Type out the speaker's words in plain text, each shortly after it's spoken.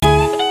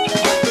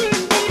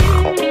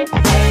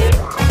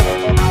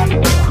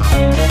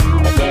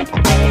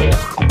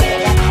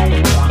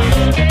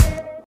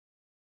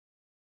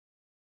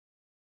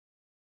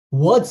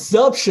What's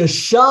up,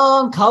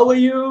 Shashank? How are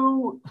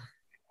you?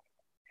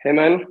 Hey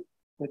man,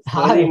 it's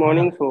Hi. early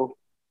morning, so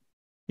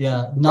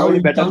Now probably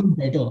you better. sound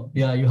better.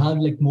 Yeah, you have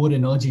like more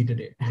energy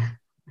today.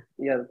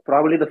 Yeah,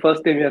 probably the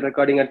first time we are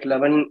recording at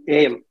 11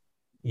 a.m.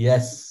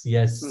 Yes, Hmm.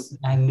 yes.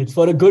 And it's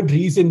for a good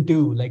reason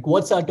too. Like,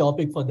 what's our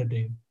topic for the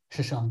day,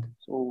 Shashank?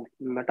 So,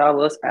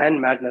 Metaverse and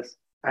Madness,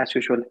 as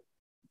usual.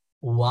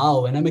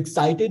 Wow. And I'm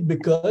excited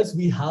because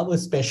we have a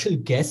special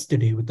guest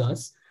today with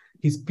us.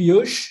 He's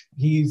Piyush.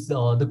 He's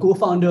the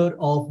co-founder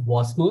of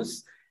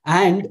Wasmos.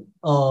 And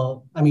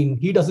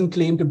he doesn't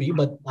claim to be,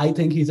 but I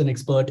think he's an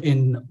expert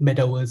in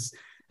metaverse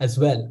as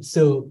well.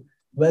 So,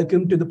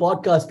 welcome to the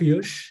podcast,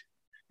 Piyush.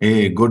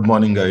 Hey, good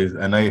morning, guys.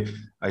 And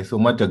I so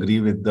much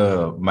agree with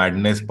the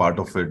madness part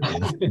of it.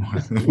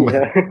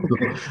 Yeah.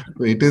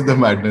 So it is the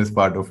madness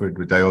part of it,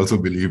 which I also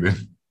believe in.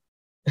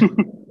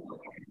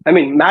 I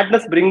mean,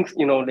 madness brings,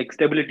 like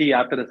stability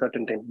after a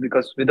certain time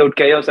because without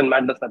chaos and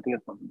madness, nothing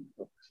is possible.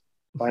 So,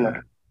 why not?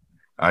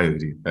 I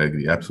agree. I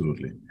agree.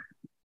 Absolutely.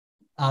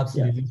 Yeah.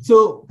 Absolutely.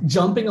 So,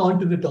 jumping on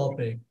to the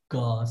topic.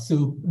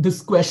 So, this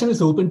question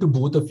is open to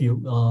both of you,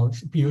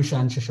 Piyush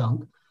and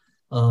Shashank.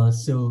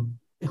 So,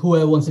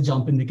 whoever wants to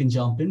jump in, they can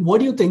jump in. What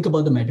do you think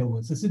about the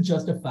metaverse? Is it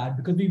just a fad?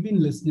 Because we've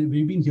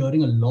been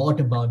hearing a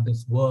lot about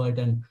this word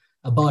and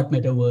about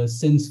metaverse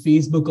since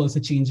Facebook also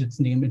changed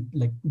its name. It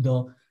like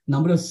the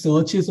number of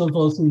searches have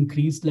also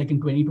increased. Like in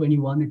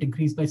 2021, it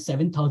increased by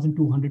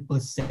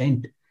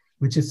 7,200%,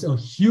 which is a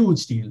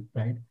huge deal,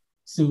 right?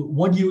 So,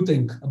 what do you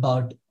think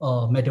about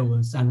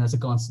metaverse and as a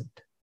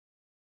concept?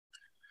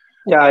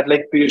 Yeah, I'd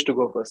like Piyush to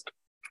go first.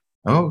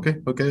 Oh, okay.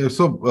 Okay.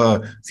 So,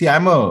 see,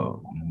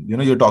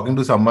 you're talking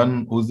to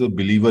someone who's a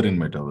believer in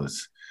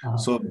metaverse.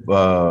 So,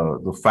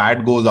 the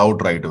fad goes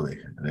out right away,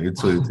 right?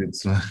 So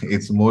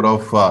it's more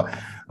of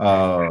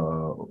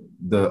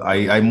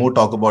I more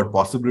talk about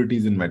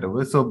possibilities in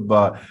metaverse. So,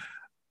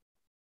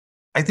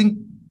 I think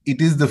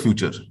it is the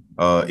future.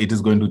 It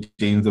is going to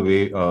change the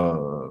way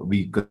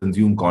we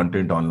consume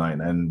content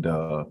online, and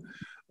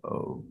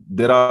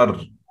there are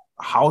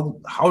how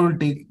it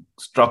take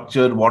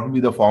structure, what will be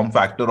the form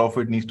factor of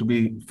it needs to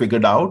be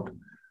figured out.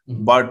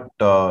 But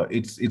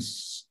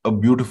it's a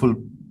beautiful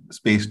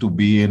space to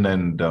be in,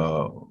 and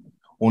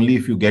only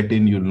if you get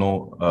in, you'll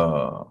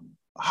know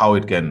how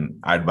it can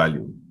add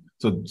value.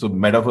 So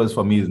metaverse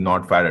for me is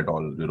not fad at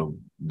all.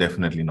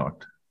 Definitely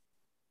not.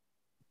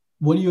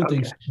 What do you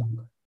think, Okay.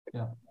 Shashank?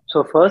 Yeah.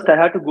 So, first, I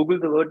had to Google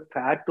the word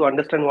fad to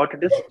understand what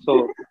it is.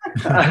 So,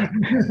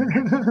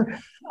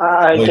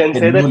 I It's can a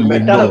say new that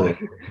lingo.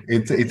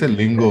 It's a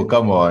lingo.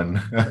 Come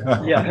on.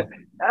 Yeah,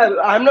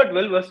 I'm not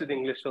well versed in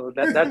English, so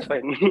that's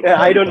fine.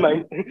 I don't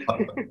mind.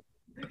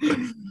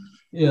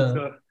 Yeah.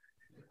 So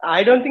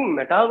I don't think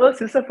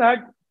metaverse is a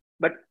fad,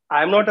 but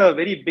I'm not a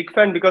very big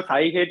fan because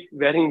I hate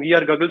wearing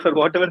VR goggles or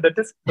whatever that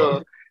is.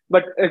 So,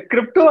 but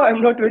crypto,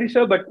 I'm not very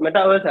sure. But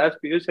metaverse, as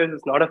Piyush says,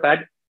 is not a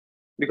fad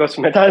because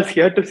Meta is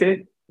here to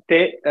stay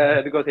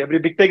because every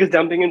big tech is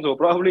jumping in, so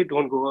probably it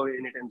won't go away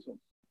anytime soon.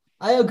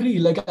 I agree.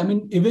 Like, I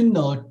mean, even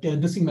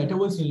this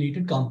metaverse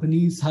related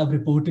companies have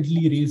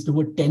reportedly raised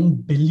over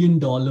 $10 billion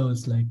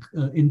like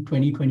in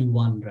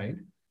 2021, right?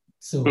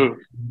 So Hmm.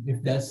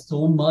 if there's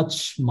so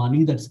much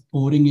money that's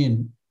pouring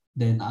in,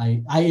 then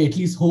I at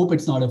least hope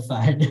it's not a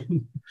fad.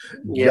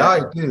 Yeah,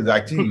 Yeah. it is.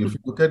 Actually, if you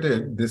look at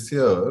it this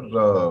year,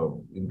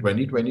 in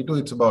 2022,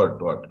 it's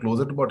about what?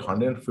 Closer to about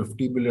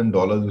 $150 billion,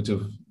 which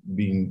have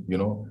been,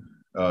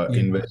 Yeah.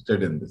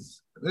 invested in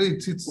this.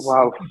 It's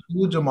Wow. a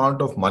huge amount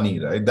of money,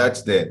 right?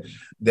 That's there.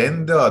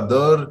 Then the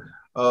other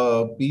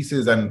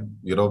pieces, and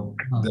there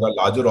are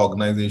larger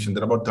organizations.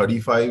 There are about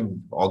 35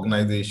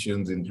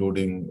 organizations,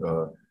 including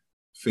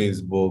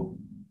Facebook,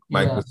 Yeah.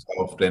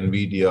 Microsoft,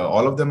 Nvidia.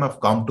 All of them have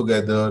come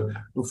together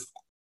to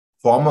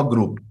form a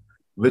group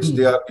which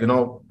they Hmm.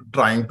 are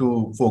trying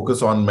to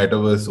focus on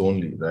metaverse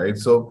only, right?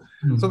 So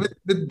Hmm.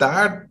 with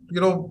that,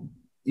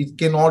 it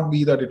cannot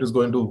be that it is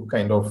going to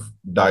kind of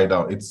die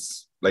down.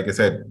 It's like I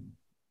said,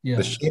 the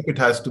Yeah. shape it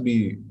has to be,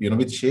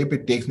 which shape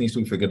it takes needs to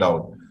be figured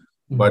out.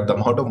 But Hmm. the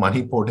amount of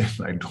money poured in,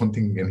 I don't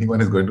think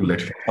anyone is going to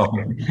let it down.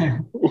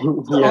 So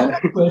on Yeah.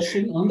 that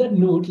question, on that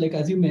note, like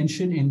as you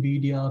mentioned,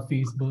 Nvidia,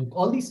 Facebook,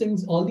 all these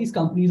things, all these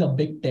companies are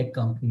big tech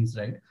companies,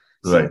 right?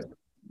 So Right.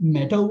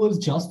 metaverse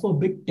just for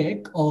big tech,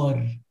 or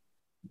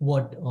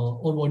what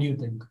do you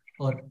think?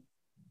 Or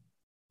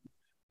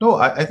No,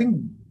 I think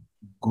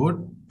good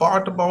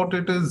part about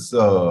it is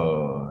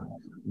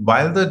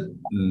while the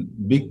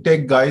big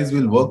tech guys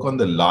will work on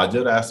the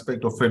larger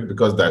aspect of it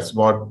because that's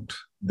what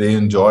they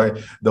enjoy,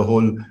 the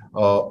whole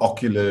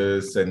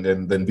Oculus and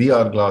then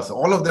VR glass,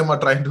 all of them are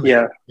trying to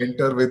Yeah.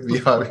 enter with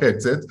VR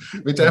headsets,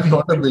 which I'm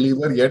not a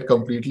believer yet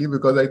completely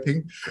because I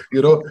think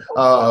you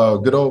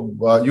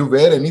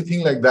wear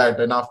anything like that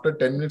and after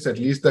 10 minutes at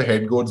least the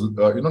head goes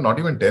not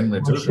even 10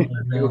 minutes, for sure,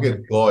 15 minutes, yeah. okay,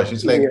 gosh,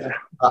 it's like Yeah.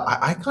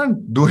 I can't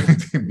do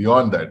anything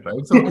beyond that,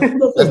 right? So I think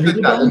there's a that's the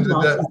Ray-Ban challenge with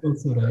the glasses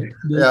also, right?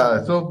 yeah.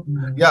 So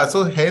yeah. So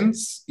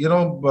hence,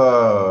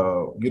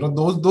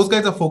 those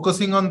guys are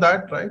focusing on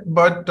that, right?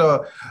 But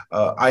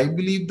I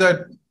believe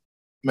that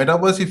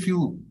metaverse, if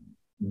you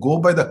go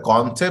by the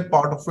concept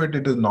part of it,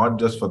 it is not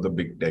just for the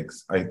big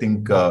techs. I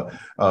think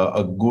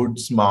a good,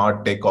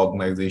 smart tech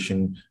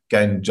organization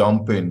can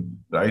jump in,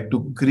 right,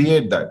 to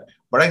create that.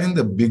 But I think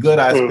the bigger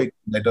aspect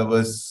of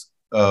metaverse,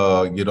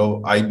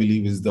 I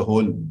believe is the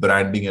whole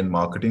branding and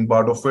marketing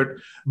part of it,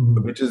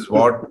 which is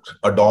what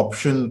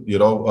adoption,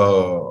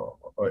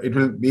 it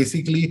will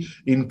basically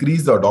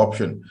increase the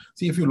adoption.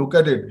 See, if you look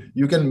at it,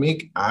 you can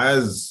make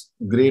as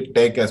great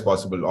tech as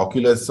possible.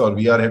 Oculus or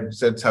VR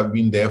headsets have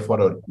been there for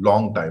a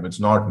long time. It's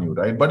not new,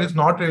 right? But it's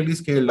not really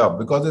scaled up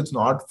because it's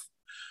not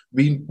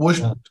being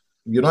pushed,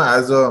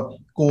 as a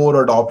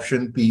core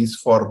adoption piece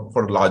for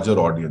larger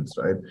audience,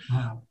 right?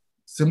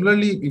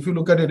 Similarly, if you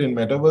look at it in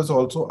metaverse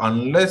also,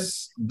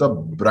 unless the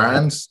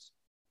brands,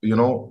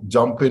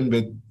 jump in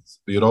with,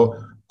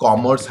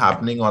 commerce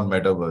happening on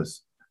metaverse,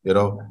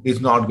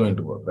 it's not going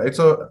to work, right?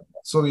 So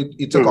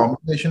it's a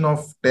combination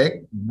of tech,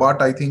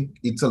 but I think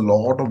it's a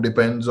lot of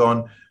depends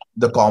on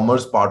the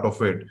commerce part of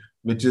it,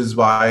 which is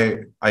why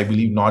I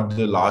believe not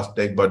the last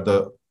tech, but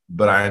the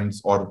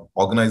brands or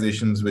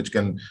organizations which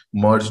can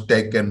merge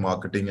tech and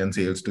marketing and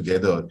sales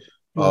together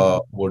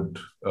would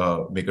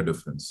make a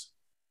difference.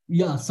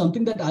 Yeah,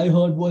 something that I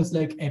heard was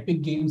like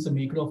Epic Games, the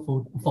maker of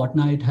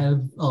Fortnite,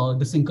 have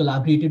this thing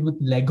collaborated with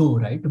Lego,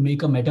 right, to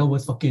make a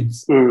metaverse for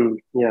kids. So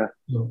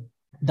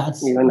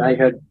that's even I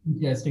heard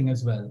interesting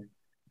as well.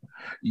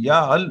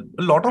 Yeah,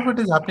 a lot of it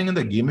is happening in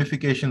the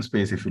gamification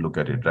space. If you look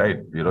at it, right,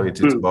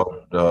 it's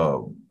about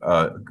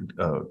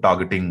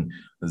targeting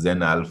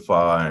Zen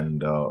Alpha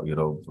and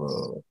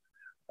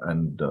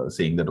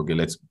saying that, okay,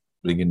 let's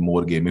bring in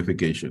more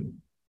gamification.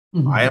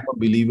 I am a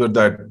believer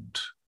that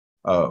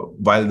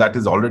while that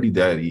is already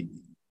there,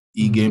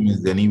 e-game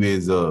is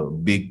anyways a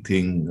big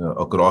thing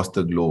across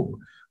the globe.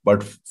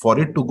 But for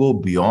it to go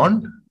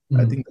beyond,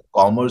 I think the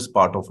commerce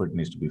part of it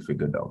needs to be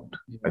figured out.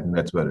 I think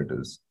that's where it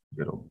is.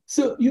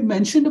 So you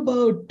mentioned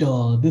about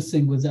this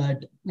thing was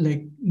that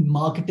like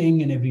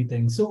marketing and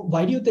everything. So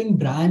why do you think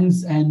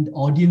brands and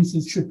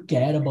audiences should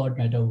care about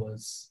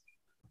metaverse?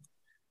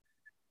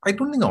 I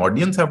don't think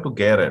audience have to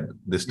care at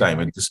this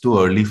time. It's just too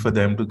early for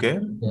them to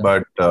care.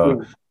 But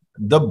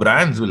the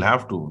brands will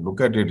have to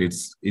look at it.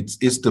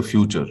 It's the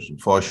future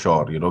for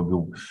sure.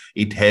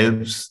 It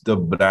helps the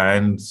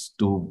brands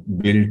to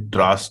build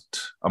trust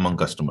among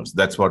customers.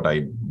 That's what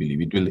I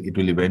believe. It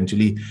will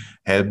eventually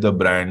help the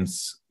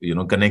brands,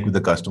 connect with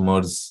the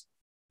customers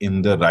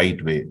in the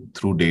right way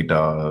through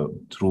data,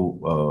 through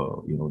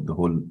the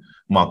whole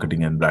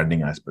marketing and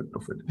branding aspect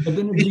of it. But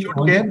then it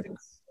should care.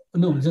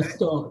 No, just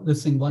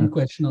this thing, one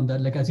question on that.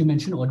 Like, as you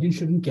mentioned, audience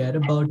shouldn't care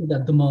about it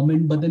at the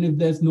moment. But then if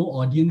there's no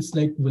audience,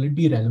 like, will it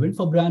be relevant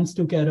for brands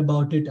to care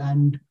about it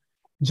and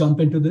jump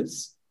into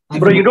this?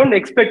 Bro, you don't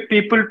expect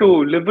people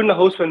to live in a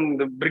house when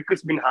the brick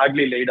has been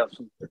hardly laid off.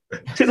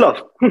 Chill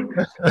off.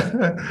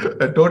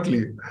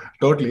 Totally.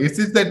 It's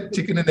just that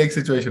chicken and egg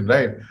situation,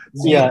 right?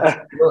 See,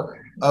 a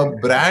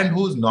brand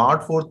who's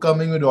not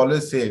forthcoming would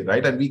always say,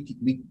 right? And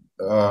we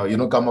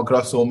come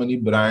across so many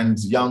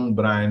brands, young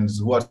brands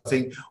who are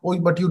saying, oh,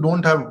 but you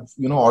don't have,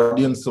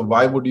 audience. So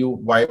why would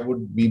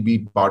we be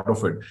part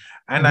of it?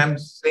 And I'm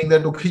saying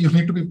that, okay, you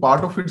need to be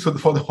part of it. So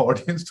for the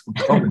audience to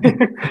come in,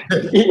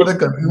 for the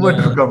consumer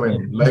to come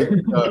in, like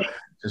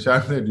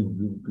Shashank said,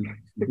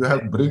 if you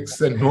have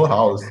bricks and no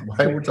house,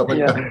 why would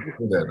somebody come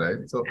to there,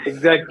 right? So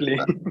exactly.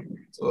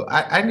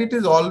 And it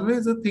is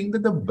always a thing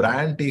that the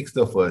brand takes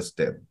the first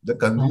step. The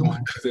consumer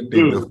doesn't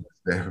take the first step.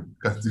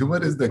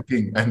 Consumer is the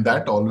king, and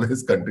that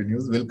always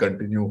will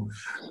continue,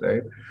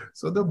 right?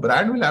 So the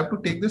brand will have to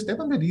take the step,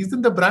 and the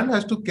reason the brand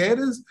has to care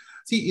is,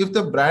 see, if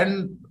the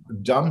brand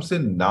jumps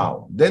in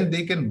now, then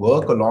they can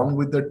work along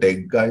with the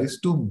tech guys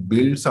to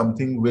build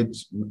something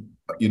which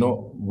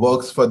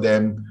works for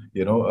them,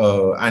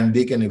 and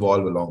they can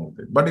evolve along with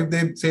it. But if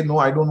they say, no,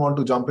 I don't want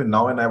to jump in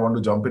now and I want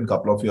to jump in a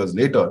couple of years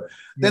later,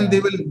 then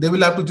they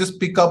will have to just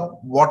pick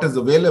up what is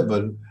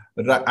available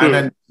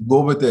and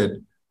go with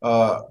it.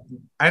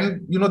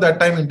 And that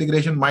time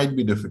integration might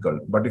be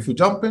difficult. But if you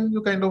jump in,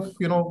 you kind of,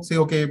 say,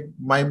 okay,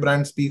 my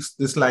brand speaks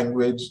this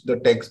language, the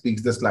tech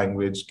speaks this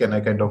language. Can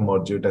I kind of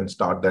merge it and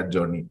start that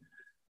journey?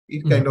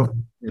 It kind of,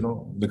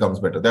 becomes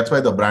better. That's why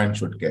the brand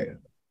should care.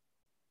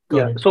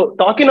 Yeah. So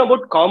talking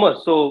about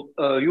commerce, so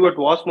you at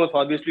Wasmos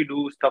obviously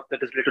do stuff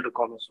that is related to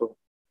commerce. So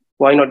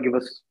why not give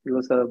us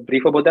a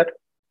brief about that?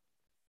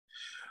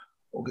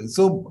 Okay.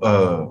 So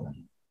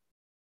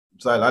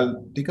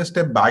I'll take a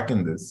step back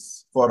in this.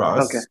 For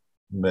us,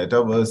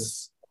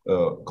 metaverse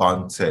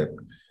concept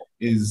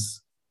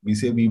is, we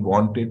say we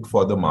want it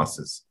for the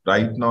masses.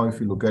 Right now, if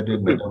you look at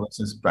it,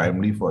 metaverse is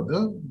primarily for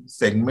the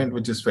segment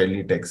which is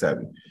fairly tech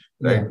savvy,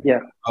 right?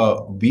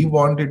 We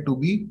want it to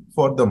be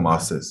for the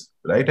masses,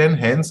 right? And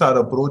hence our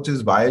approach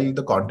is, while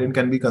the content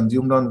can be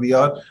consumed on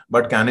VR,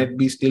 but can it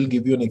be still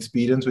give you an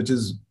experience which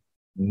is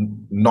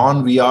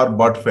non-VR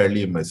but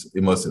fairly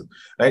immersive,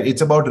 right?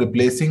 It's about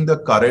replacing the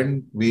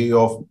current way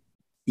of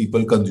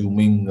people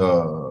consuming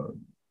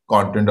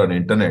content on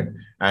internet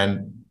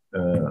and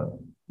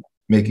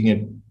making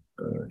it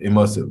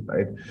immersive,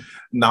 right?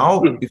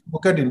 Now, if you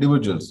look at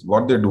individuals,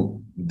 what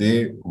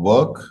they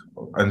work,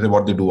 and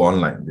what they do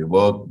online. They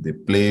work, they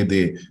play,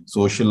 they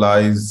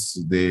socialize,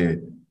 they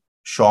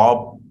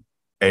shop,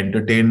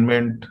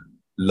 entertainment,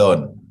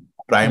 learn.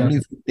 Primarily,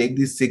 if you take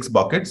these 6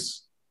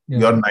 buckets,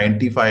 you're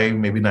 95,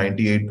 maybe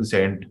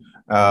 98%.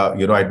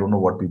 I don't know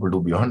what people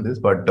do beyond this,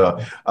 but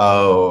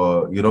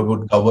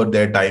would cover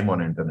their time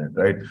on internet,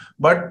 right?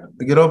 But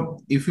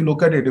if you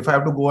look at it, if I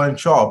have to go and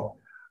shop,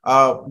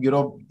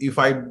 if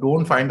I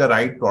don't find the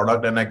right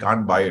product and I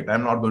can't buy it,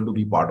 I'm not going to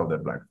be part of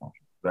that platform,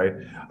 right?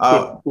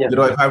 If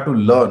I have to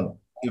learn,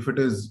 if it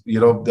is,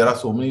 there are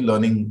so many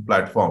learning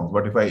platforms,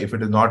 but if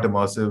it is not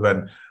immersive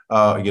and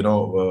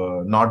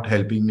not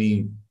helping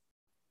me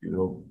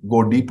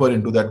go deeper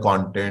into that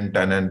content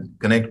and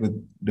connect with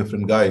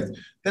different guys,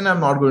 then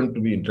I'm not going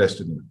to be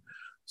interested in it.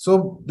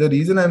 So the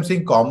reason I'm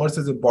saying commerce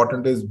is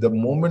important is the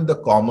moment the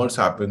commerce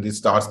happens, it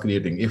starts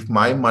creating. If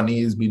my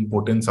money is being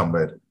put in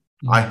somewhere,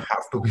 I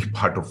have to be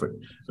part of it,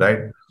 right?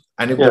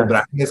 And if the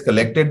brand has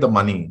collected the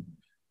money,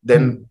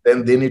 then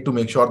they need to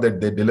make sure that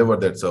they deliver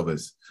that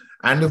service.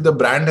 And if the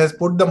brand has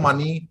put the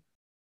money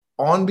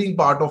on being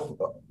part of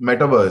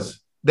Metaverse,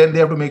 then they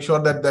have to make sure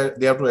that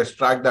they have to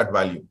extract that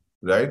value,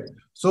 right?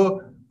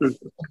 So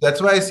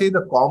that's why I say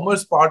the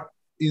commerce part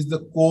is the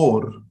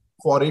core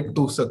for it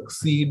to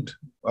succeed,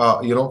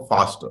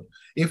 faster.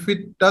 If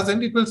it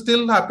doesn't, it will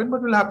still happen,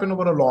 but will happen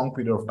over a long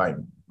period of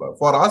time. But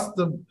for us,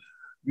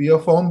 we are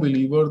firm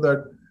believer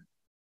that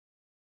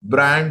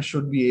brands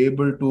should be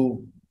able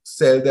to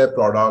sell their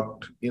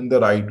product in the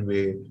right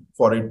way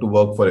for it to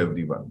work for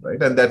everyone,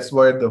 right? And that's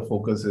where the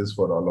focus is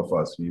for all of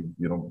us.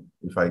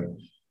 If I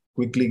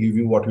quickly give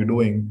you what we're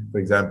doing, for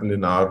example,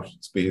 in our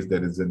space,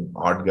 there is an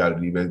art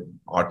gallery where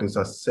artists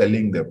are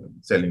selling their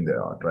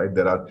art, right?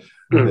 There are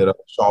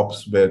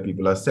shops where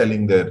people are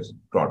selling their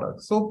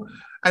products. So,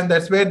 and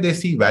that's where they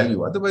see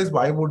value. Otherwise,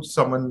 why would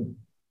someone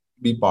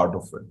be part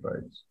of it,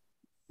 right?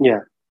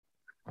 Yeah.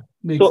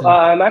 Makes sense.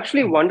 I'm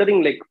actually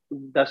wondering,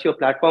 does your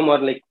platform or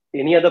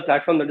any other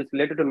platform that is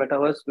related to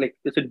Metaverse,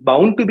 is it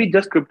bound to be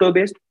just crypto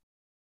based?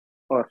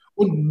 Or?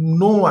 Oh,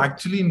 no,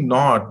 actually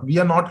not. We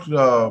are not,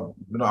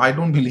 I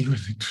don't believe in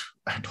it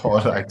at all,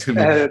 actually.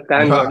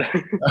 Thank God.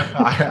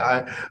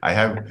 I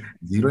have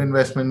zero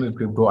investment in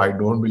crypto. I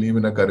don't believe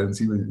in a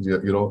currency.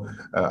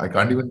 I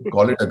can't even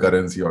call it a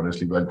currency,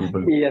 honestly, while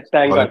people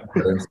thank call God. it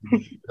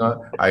currency.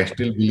 I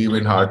still believe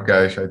in hard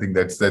cash. I think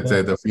that's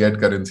the fiat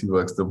currency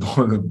works the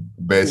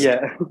best.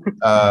 Yeah.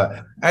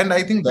 And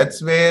I think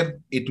that's where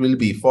it will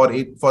be for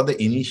the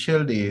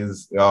initial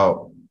days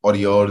or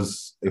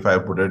years, if I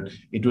put it,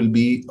 it will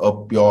be a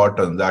pure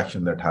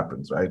transaction that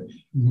happens, right?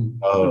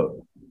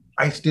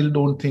 I still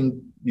don't think,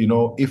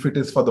 if it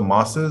is for the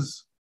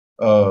masses,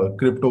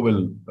 crypto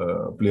will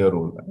play a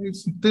role.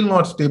 It's still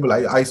not stable.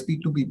 I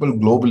speak to people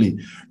globally.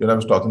 I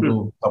was talking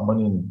to someone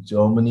in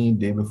Germany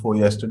day before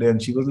yesterday, and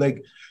she was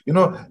like,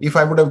 if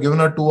I would have given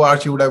her 2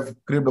 hours, she would have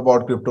cribbed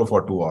about crypto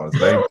for 2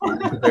 hours, right?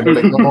 I'd be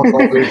like, no,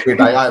 wait, we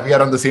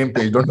are on the same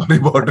page. Don't worry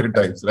about it,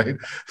 types, right?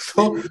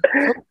 So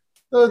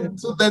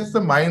that's the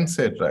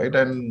mindset, right?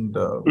 And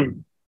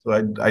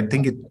so I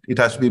think it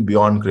has to be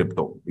beyond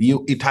crypto.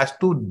 It has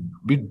to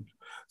be.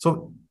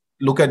 So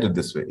look at it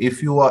this way.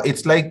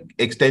 It's like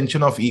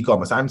extension of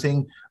e-commerce. I'm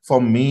saying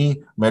for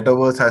me,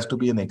 Metaverse has to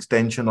be an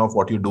extension of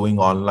what you're doing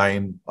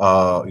online,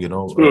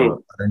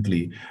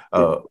 currently,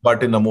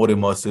 but in a more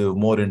immersive,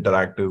 more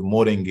interactive,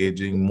 more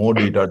engaging, more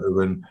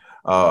data-driven,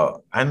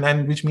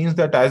 and which means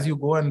that as you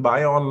go and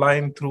buy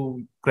online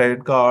through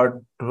credit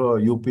card,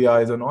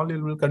 UPIs and all,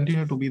 it will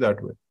continue to be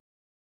that way.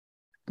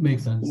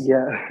 Makes sense.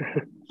 Yeah.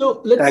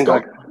 So let's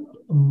talk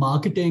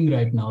marketing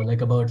right now,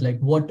 about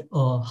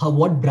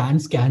what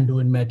brands can do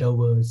in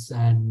Metaverse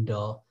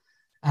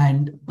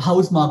and how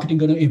is marketing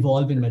going to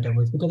evolve in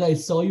Metaverse? Because I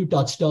saw you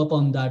touched up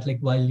on that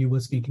while you were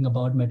speaking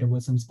about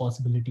Metaverse and its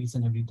possibilities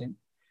and everything.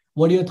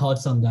 What are your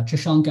thoughts on that?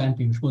 Shashank and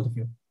Piyush, both of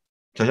you.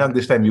 Shashank,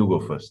 this time you go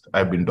first.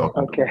 I've been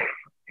talking. Okay.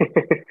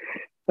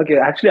 Okay,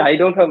 actually, I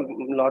don't have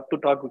a lot to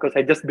talk because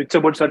I just bitch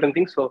about certain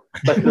things. So,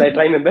 but I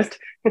try my best.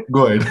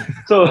 Go ahead.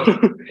 So,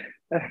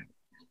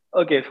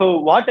 okay. So,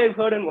 what I've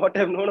heard and what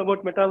I've known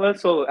about Metaverse,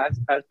 so as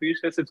Piyush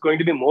says, it's going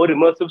to be more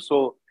immersive.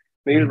 So,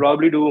 we will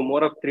probably do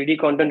more of 3D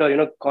content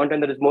or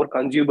content that is more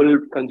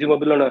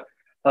consumable on a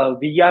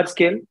VR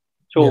scale.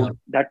 So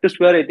that is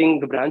where I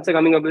think the brands are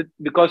coming up with,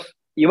 because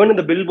even in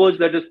the billboards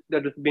that is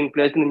being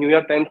placed in the New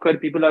York Times Square,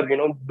 people are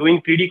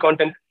doing 3D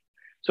content.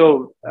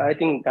 So I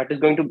think that is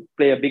going to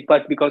play a big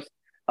part, because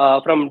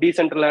from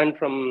Decentraland,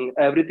 from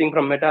everything,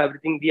 from Meta,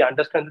 everything, we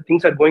understand the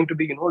things are going to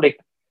be,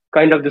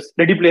 kind of this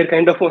Ready Player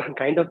kind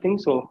of thing.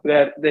 So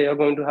where they are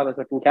going to have a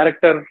certain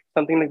character,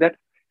 something like that,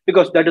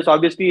 because that is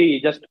obviously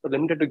just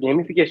limited to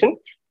gamification.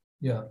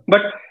 Yeah.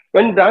 But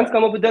when brands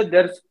come up with that,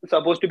 there's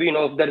supposed to be,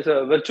 there is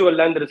a virtual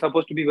land, there is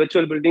supposed to be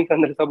virtual buildings,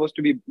 and there is supposed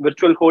to be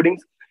virtual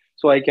codings.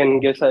 So I can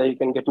get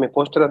my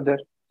poster up there.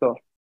 So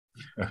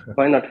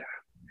why not?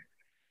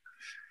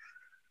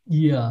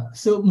 Yeah.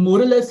 So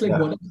more or less, like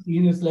Yeah. what I've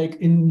seen is like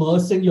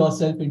immersing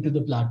yourself into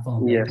the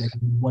platform, right? Yes.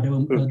 Like whatever,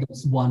 Mm.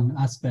 that's one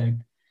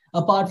aspect.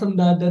 Apart from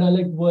that, there are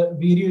like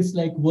various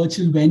like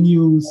virtual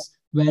venues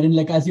wherein,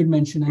 like as you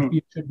mentioned, as Mm.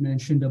 Piyush had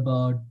mentioned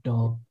about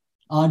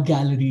art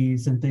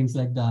galleries and things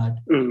like that.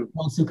 Mm.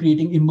 Also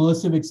creating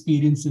immersive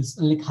experiences,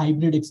 like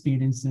hybrid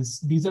experiences.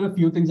 These are a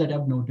few things that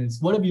I've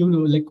noticed. What have you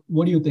like?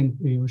 What do you think,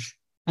 Piyush?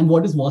 And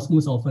what does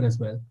Wasmos offer as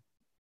well?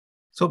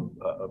 So,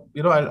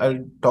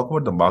 I'll talk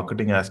about the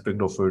marketing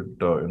aspect of it.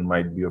 It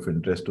might be of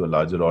interest to a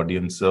larger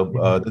audience.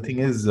 The thing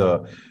is,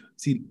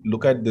 see,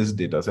 look at this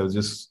data. So I was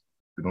just,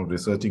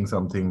 researching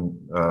something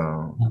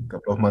a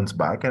couple of months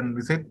back, and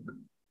we said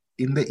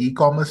in the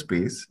e-commerce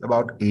space,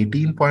 about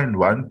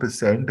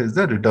 18.1% is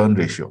the return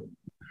ratio.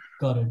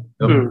 Got it.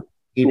 So Mm.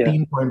 Yeah.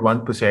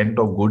 18.1%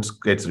 of goods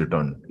gets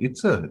returned.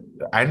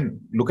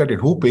 And look at it,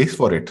 who pays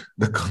for it?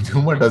 The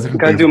consumer doesn't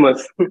pay for it.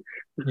 Consumers.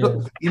 Yeah.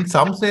 So in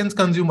some sense,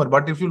 consumer.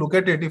 But if you look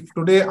at it, if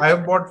today I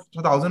have bought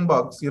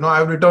 $1,000,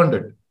 I've returned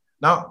it.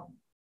 Now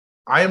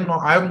I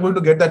am going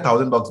to get that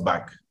 $1,000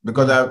 back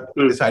because Yeah. I've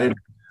Mm. decided.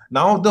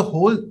 Now the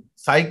whole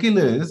cycle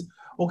is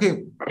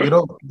okay.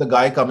 The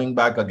guy coming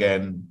back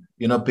again.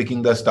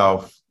 Picking the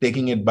stuff,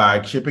 taking it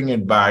back, shipping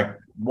it back,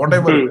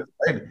 whatever it Mm. is.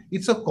 Right?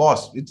 It's a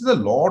cost. It's a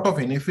lot of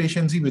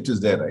inefficiency which is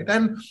there, right?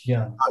 And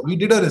Yeah. we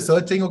did a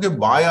research saying, okay,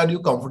 why are you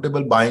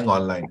comfortable buying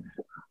online?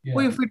 Oh,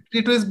 Yeah. if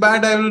it is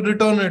bad, I will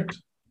return it.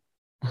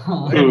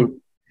 Right? Mm.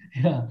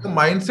 Yeah. The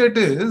mindset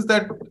is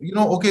that,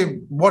 okay,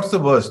 what's the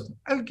worst?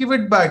 I'll give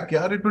it back.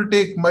 Yeah, it will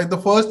take the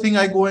first thing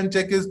I go and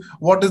check is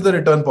what is the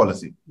return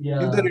policy.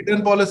 If the Yeah.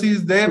 return policy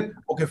is there,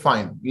 okay,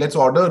 fine. Let's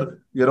order.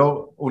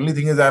 Only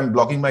thing is I'm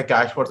blocking my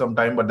cash for some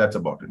time, but that's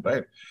about it,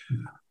 right?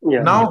 Yeah.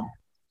 Yeah. Now,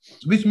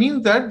 which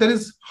means that there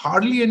is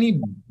hardly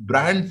any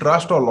brand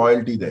trust or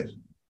loyalty there,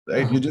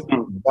 right? You're just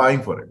Mm.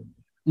 buying for it.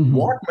 Mhm.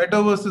 What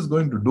Metaverse is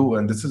going to do,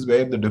 and this is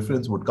where the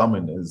difference would come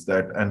in, is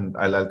that, and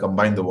I'll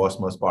combine the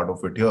Wasmos part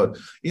of it here,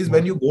 is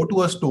when you go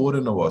to a store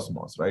in a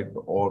Wasmos, right?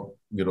 Or,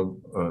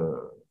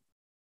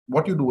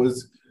 what you do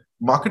is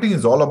marketing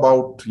is all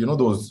about,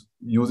 those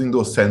using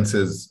those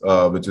senses,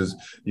 which is,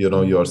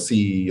 your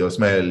see, your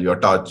smell, your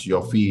touch,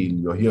 your feel,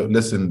 your hear,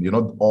 listen,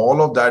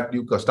 all of that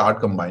you start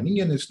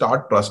combining and you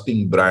start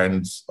trusting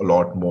brands a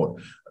lot more,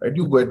 right?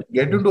 You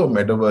get into a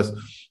metaverse,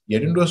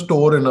 get into a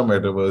store in a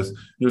metaverse,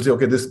 you'll say,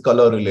 okay, this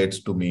color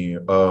relates to me,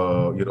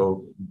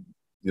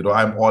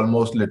 I'm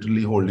almost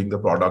literally holding the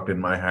product in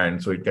my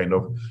hand. So it kind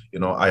of,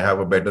 I have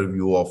a better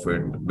view of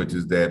it, which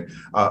is there.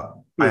 I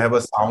Mm. have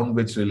a sound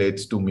which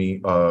relates to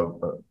me,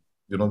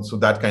 so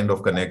that kind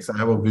of connects. I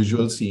have a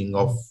visual seeing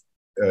of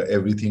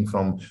everything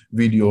from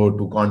video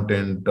to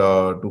content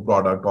to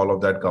product, all of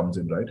that comes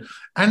in, right?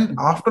 And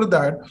after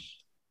that,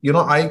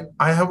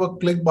 I have a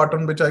click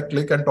button which I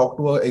click and talk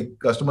to a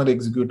customer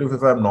executive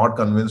if I'm not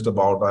convinced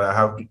about or I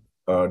have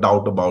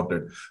doubt about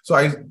it. So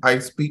I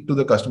speak to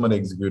the customer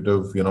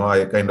executive,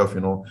 I kind of,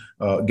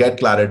 get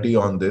clarity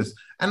on this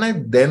and I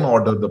then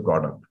order the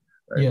product.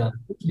 Right. Yeah.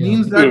 Which Yeah.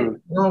 means that,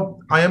 Mm.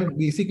 I am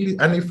basically,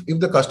 and if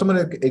the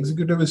customer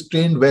executive is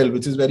trained well,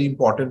 which is very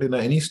important in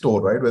any store,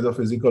 right, whether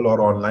physical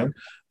or online,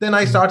 then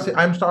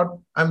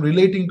I'm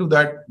relating to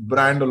that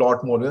brand a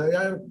lot more.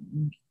 Yeah,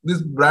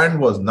 this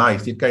brand was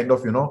nice. It kind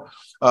of,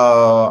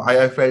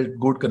 I felt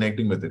good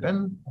connecting with it.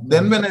 And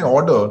then when I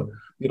order,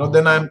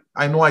 then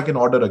I know I can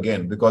order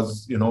again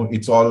because,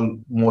 it's all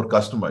more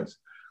customized.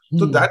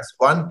 So Hmm. that's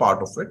one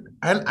part of it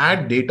and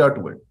add data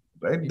to it,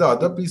 right? The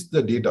other piece,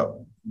 the data.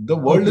 The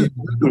world is Okay.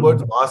 moving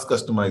towards mass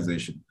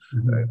customization,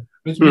 right? Mhm.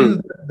 Which Mm. means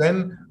that when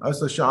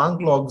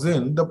Shashank logs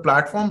in, the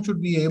platform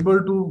should be able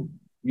to,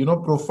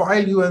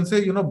 profile you and say,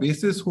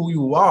 basis who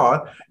you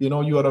are,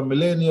 you are a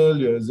millennial,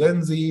 you're a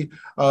Gen Z,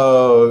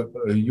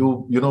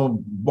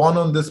 born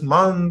on this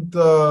month,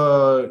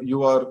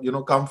 you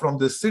are, come from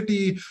this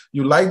city,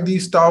 you like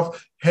these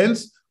stuff. Hence,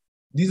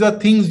 these are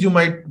things you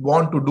might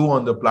want to do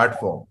on the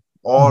platform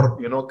or,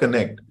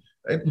 connect,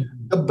 right? Mhm.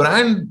 The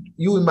brand,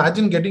 you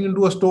imagine getting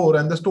into a store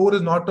and the store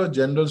is not a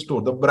general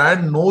store. The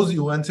brand knows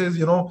you and says,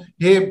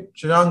 hey,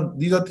 Shashank,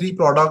 these are 3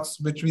 products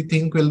which we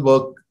think will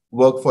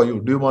work for you.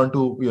 Do you want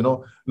to,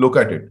 look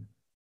at it?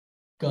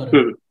 Got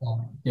it.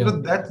 Mm.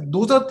 Yeah.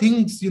 Those are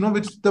things,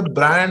 which the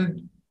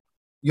brand,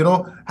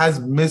 has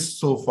missed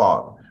so far.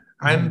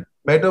 Mhm. And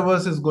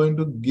Metaverse is going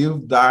to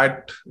give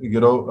that,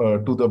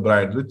 to the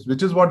brand,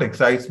 which is what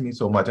excites me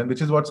so much, and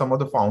which is what some of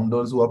the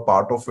founders who are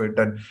part of it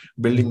and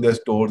building their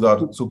stores are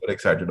super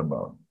excited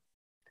about.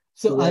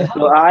 So I Yeah.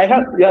 have So I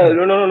have, yeah,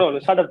 no.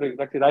 Shut up,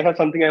 Rakshit. I have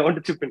something I want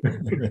to chip in.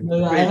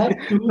 I Wait. have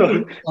two So,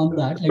 things on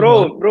that. Like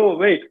one. bro,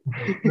 wait.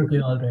 Okay.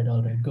 All right.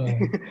 All right. Go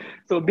ahead.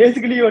 So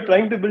basically, you're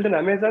trying to build an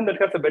Amazon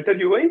that has a better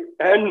UI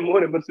and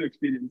more immersive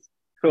experience.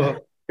 So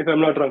if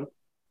I'm not wrong.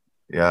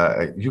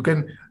 Yeah, you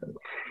can.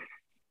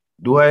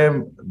 Do I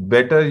am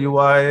better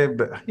UI?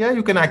 Yeah,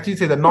 you can actually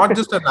say that. Not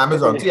just on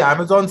Amazon. See,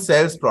 Amazon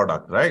sells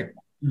product, right?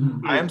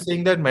 Mhm. I am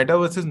saying that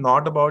Metaverse is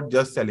not about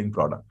just selling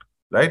product,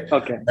 right?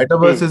 Okay.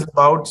 Metaverse is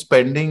about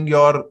spending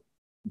your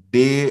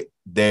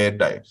their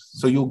types.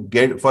 So you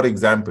get, for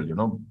example,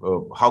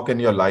 how can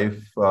your life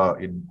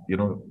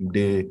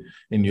day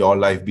in your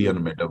life be on a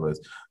metaverse?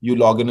 You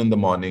log in the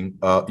morning,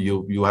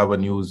 you have a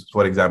news,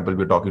 for example,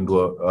 we're talking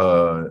to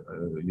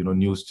a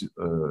news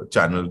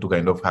channel to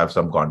kind of have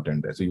some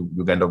content there, so you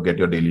kind of get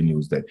your daily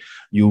news there.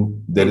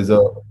 There is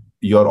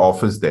your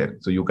office there,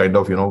 so you kind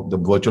of, the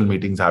virtual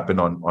meetings happen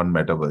on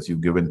metaverse.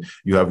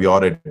 You have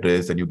your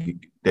address, and you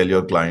tell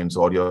your clients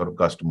or your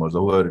customers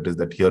or whoever it is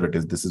that here it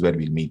is, this is where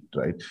we'll meet,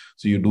 right?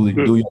 So you do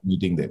your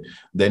meeting there.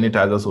 Then it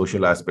has a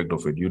social aspect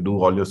of it. You do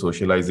all your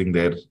socializing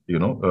there,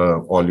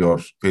 all your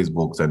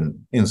Facebooks and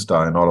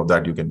Insta and all of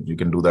that. You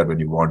can do that when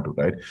you want to,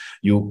 right?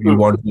 You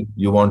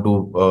want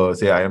to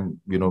say, I am,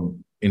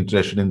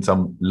 interested in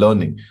some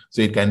learning.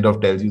 So it kind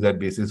of tells you that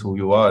basis who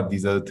you are.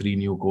 These are the 3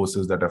 new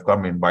courses that have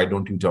come in. Why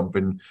don't you jump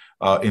in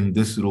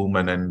this room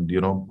and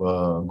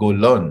go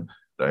learn,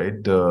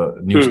 right?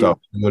 New stuff.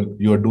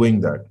 You're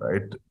doing that,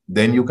 right?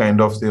 Then you kind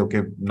of say,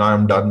 okay, now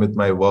I'm done with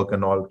my work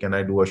and all. Can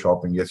I do a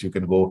shopping? Yes, you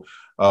can go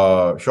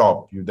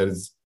shop. There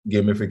is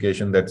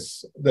gamification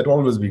that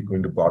always be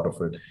going to part of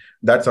it.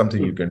 That's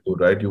something you can do,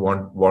 right? You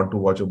want to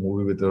watch a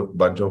movie with a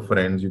bunch of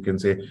friends. You can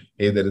say,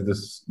 hey, there is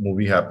this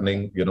movie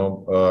happening.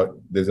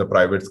 There's a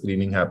private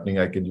screening happening.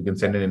 You can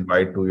send an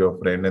invite to your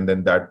friend, and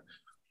then that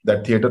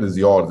theater is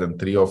yours, and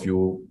 3 of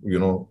you,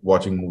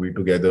 watching movie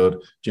together,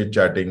 chit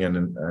chatting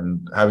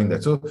and having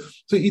that. So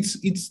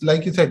it's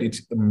like you said,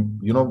 it's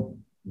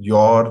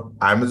your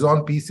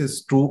Amazon piece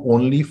is true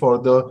only for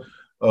the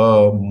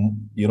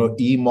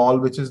e-mall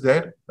which is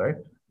there, right?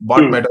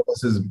 But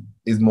metaverse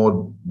is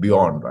more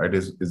beyond, right?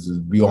 Is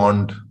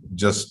beyond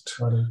just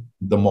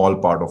the mall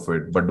part of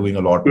it, but doing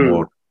a lot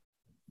more.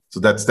 So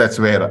that's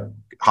where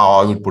how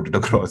I would put it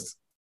across.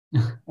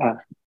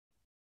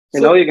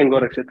 Now you can go,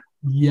 Rakshit.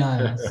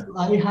 Yeah, so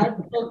I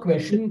had a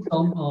question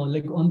from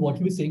on what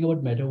you were saying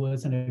about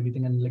metaverse and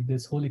everything, and like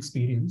this whole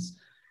experience.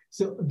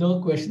 So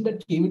the question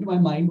that came into my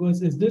mind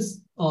was, is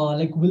this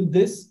will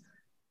this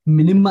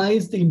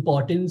minimize the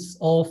importance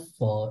of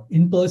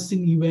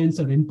in-person events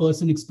or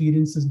in-person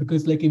experiences?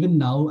 Because like even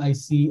now I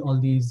see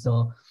all these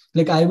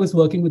I was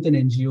working with an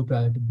NGO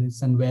prior to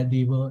this, and where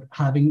they were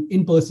having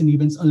in-person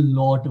events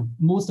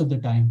most of the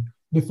time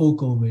before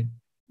COVID.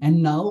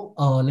 And now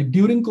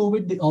during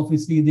COVID,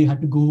 they had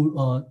to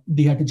go,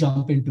 they had to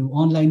jump into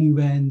online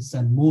events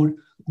and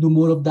do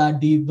more of that.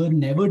 They were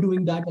never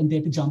doing that, and they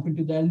had to jump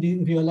into that, and they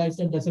realized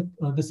that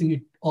this thing,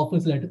 it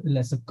offers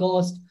lesser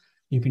cost.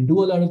 You can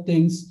do a lot of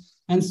things.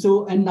 And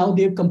now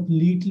they've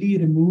completely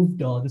removed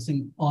this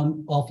thing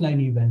on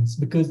offline events,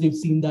 because they've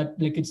seen that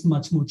it's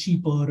much more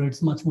cheaper, or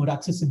it's much more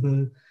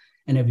accessible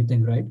and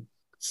everything, right?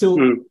 So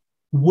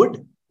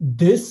would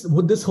this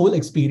whole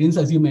experience,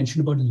 as you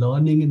mentioned, about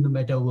learning in the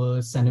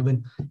metaverse and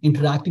even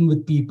interacting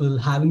with people,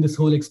 having this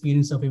whole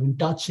experience of even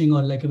touching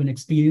or even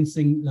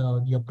experiencing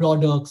your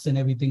products and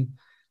everything,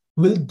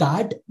 will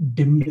that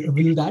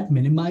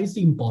minimize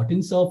the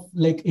importance of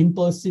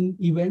in-person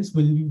events?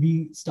 Will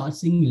we start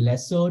seeing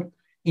lesser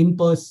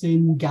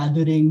in-person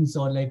gatherings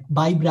or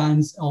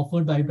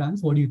offered by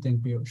brands? What do you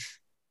think, Piyush?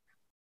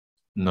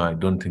 No, I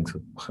don't think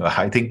so.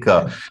 I think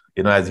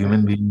as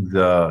human beings,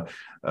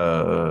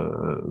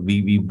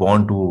 we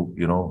want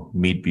to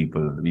meet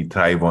people. We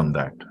thrive on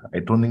that. I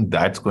don't think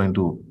that's going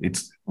to.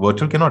 It's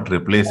virtual cannot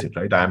replace it,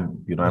 right?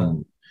 I'm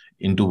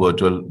into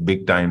virtual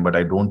big time, but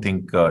I don't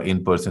think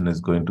in person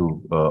is going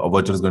to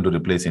virtual is going to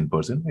replace in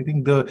person. I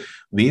think the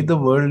way the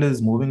world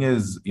is moving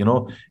is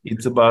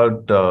it's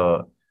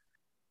about.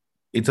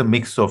 It's a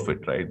mix of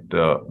it, right?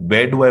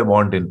 Where do I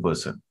want in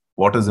person?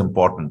 What is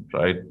important,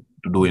 right,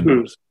 to do in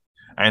person?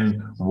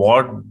 And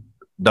what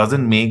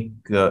doesn't make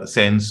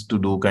sense to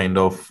do kind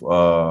of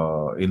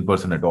in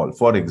person at all?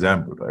 For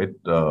example, right,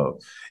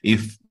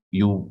 if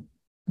you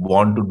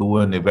want to do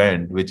an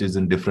event which is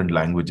in different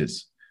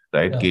languages,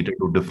 right, cater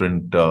to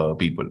different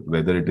people,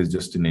 whether it is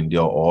just in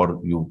India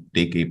or you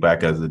take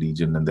APAC as a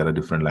region and there are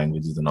different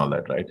languages and all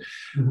that, right?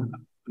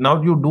 Now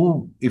if you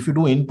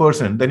do in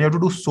person, then you have to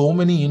do so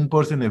many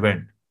in-person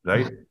event,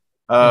 right?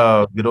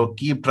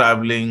 Keep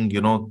traveling,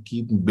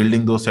 keep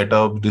building those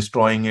setups,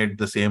 destroying it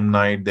the same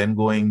night, then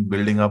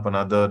building up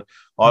another,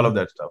 all of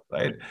that stuff,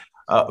 right?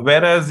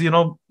 Whereas,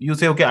 you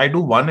say, okay, I do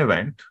one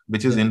event,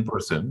 which is in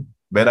person,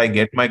 where I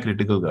get my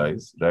critical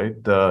guys, right?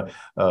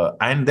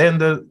 And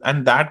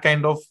that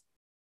kind of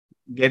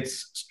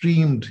gets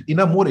streamed in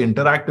a more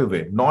interactive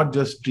way, not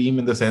just stream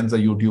in the sense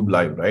of YouTube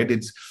live, right?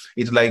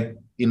 It's like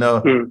in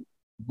a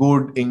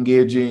good,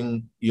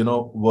 engaging,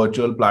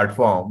 virtual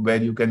platform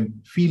where you can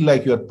feel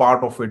like you're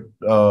part of it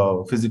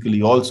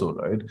physically also,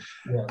 right?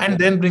 And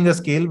then bring a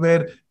scale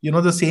where,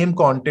 the same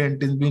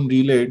content is being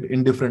relayed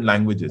in different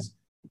languages,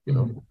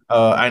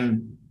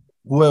 and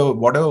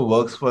whatever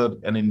works for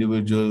an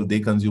individual, they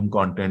consume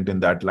content in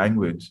that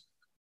language.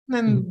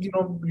 Then,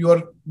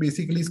 you're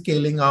basically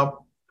scaling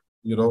up,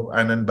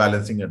 and then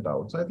balancing it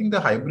out. So I think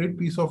the hybrid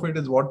piece of it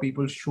is what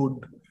people should,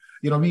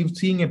 we've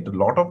seen it a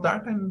lot of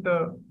that. And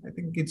I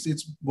think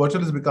it's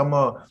virtual has become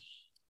a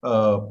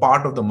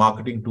part of the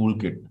marketing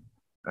toolkit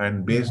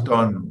And based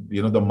on,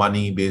 the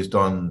money, based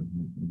on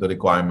the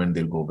requirement,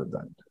 they'll go with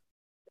that.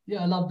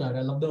 Yeah, I love that.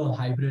 I love the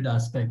hybrid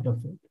aspect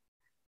of it.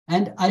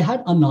 And I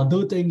had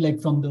another thing, like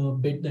from the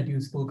bit that you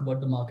spoke about,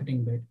 the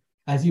marketing bit.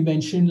 As you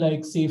mentioned,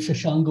 like say if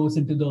Shashank goes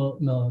into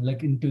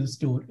the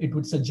store, it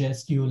would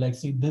suggest you like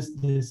say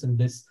this, and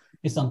this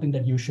is something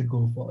that you should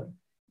go for.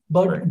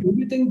 But Right. do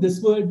you think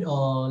this would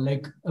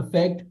like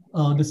affect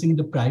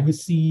the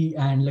privacy,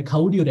 and like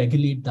how would you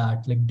regulate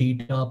that, like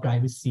data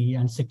privacy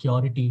and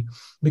security?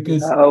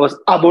 Because I was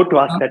about to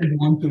ask I that.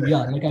 want to,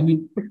 yeah. Like, I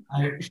mean,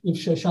 if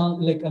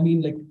Shashank,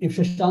 if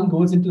Shashank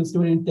goes into the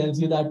store and tells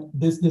you that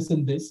this,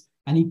 and this,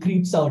 and he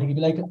creeps out, he'll be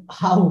like,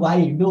 how,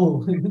 why,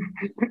 no, and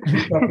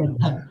stuff like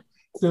that.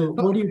 So,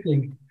 what do you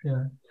think?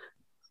 Yeah.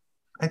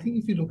 I think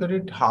if you look at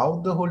it,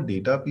 how the whole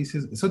data piece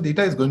is, so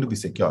data is going to be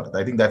secure.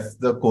 I think that's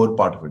the core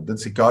part of it. The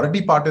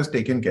security part is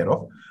taken care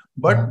of,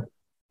 but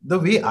the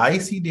way I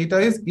see data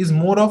is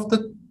more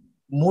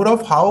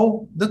of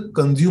how the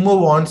consumer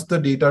wants the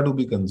data to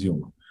be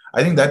consumed.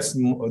 I think that's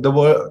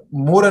the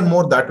more and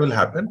more that will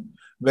happen,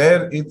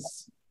 where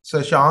it's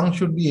Shashank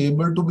should be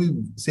able to be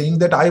saying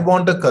that I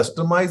want a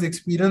customized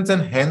experience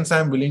and hence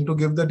I'm willing to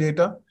give the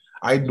data.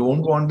 I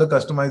don't want the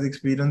customized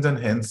experience and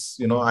hence,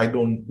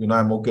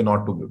 I'm okay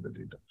not to give the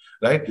data,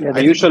 right? Yeah,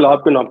 the usual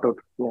opt in, opt out.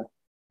 Yeah.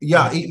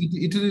 Yeah,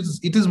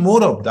 it is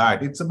more of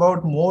that. It's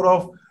about more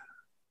of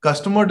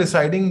customer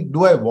deciding,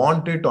 do I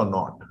want it or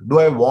not? Do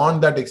I want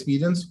that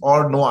experience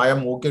or no, I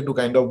am okay to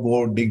kind of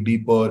go dig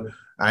deeper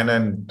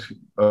and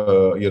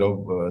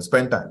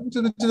spend time, which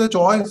is a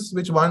choice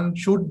which one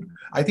should,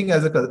 I think,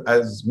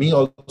 as me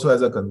also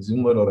as a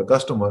consumer or a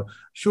customer,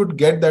 should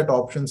get that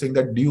option saying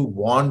that do you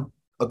want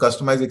a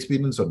customized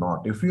experience or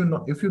not? If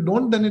you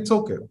don't, then it's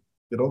okay.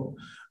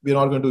 We're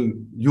not going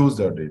to use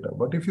that data.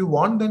 But if you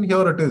want, then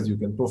here it is. You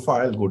can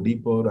profile, go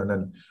deeper, and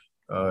then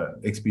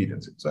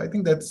experience it. So I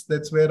think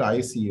that's where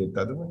I see it.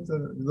 Otherwise,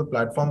 the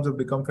platforms have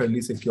become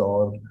fairly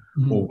secure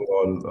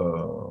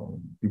overall.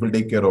 People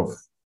take care of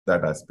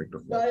that aspect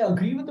of it. I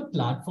agree with the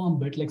platform,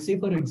 but like say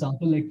for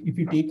example, like if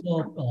you take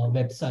a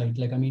website,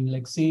 like I mean,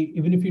 like say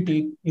even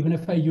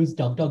if I use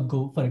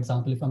DuckDuckGo, for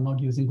example, if I'm not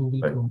using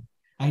Google Chrome,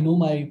 I know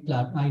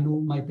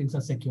my things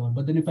are secure.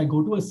 But then if I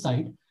go to a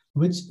site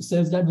which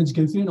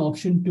gives me an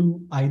option to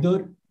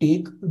either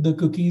take the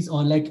cookies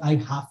or like I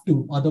have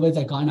to, otherwise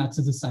I can't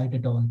access the site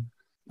at all.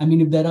 I mean,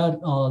 if there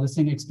are the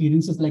same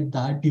experiences like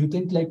that, do you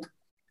think like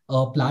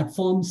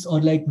platforms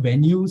or like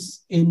venues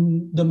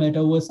in the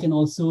metaverse can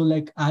also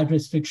like add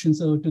restrictions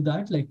to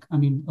that? Like, I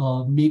mean,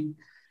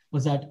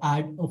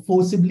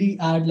 forcibly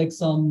add like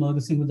some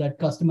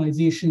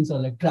customizations or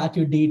like track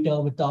your data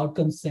without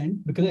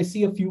consent? Because I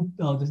see a few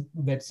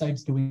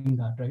websites doing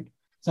that, right?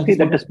 So see,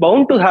 that is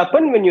bound to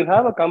happen when you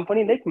have a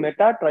company like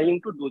Meta trying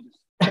to do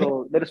this.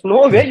 So there is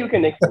no way you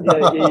can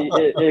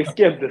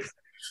escape this.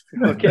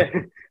 Okay.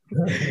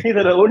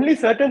 There are only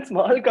certain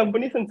small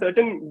companies and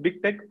certain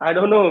big tech. I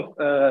don't know.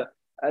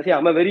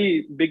 I'm a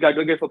very big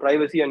advocate for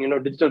privacy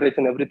and digital rights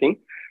and everything.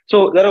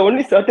 So there are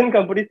only certain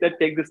companies that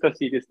take this stuff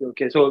seriously.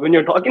 Okay. So when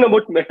you're talking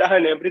about Meta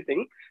and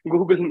everything,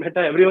 Google, Meta,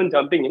 everyone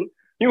jumping in,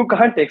 you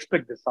can't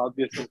expect this,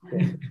 obviously.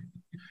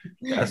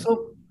 Yeah,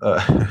 so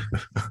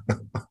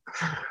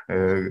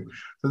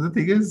so the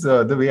thing is,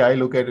 the way I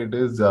look at it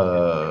is,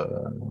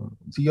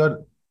 see,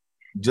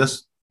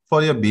 just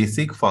for your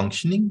basic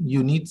functioning,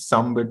 you need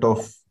some bit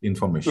of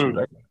information,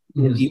 right?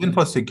 Yes. Even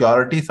for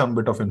security, some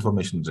bit of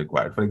information is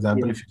required. For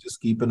example, if you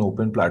just keep an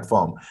open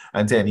platform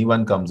and say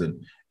anyone comes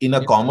in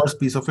a commerce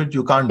piece of it,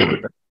 you can't do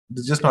it. Right?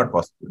 It's just not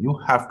possible. You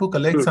have to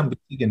collect some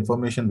basic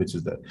information which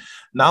is there.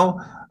 Now,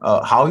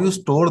 how you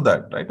store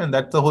that, right? And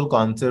that's the whole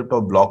concept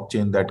of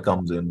blockchain that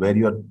comes in, where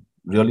you're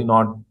really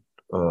not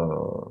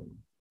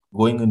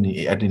going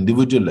in at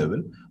individual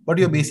level, but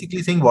you're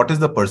basically saying what is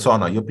the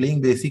persona. You're playing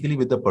basically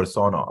with the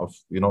persona of,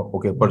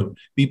 okay, but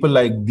people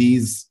like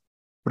these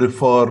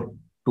prefer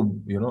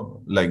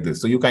to, like this.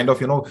 So you kind of,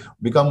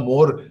 become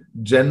more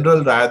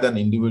general rather than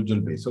individual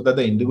based, so that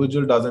the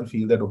individual doesn't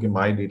feel that, okay,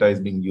 my data is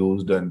being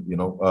used and,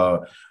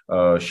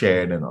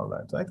 shared and all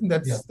that. So I think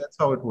that's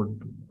how it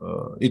would,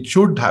 it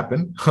should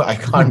happen. I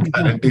can't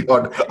guarantee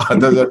what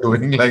others are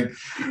doing, like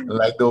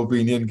the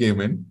opinion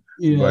came in,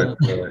 but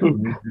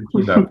it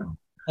should happen.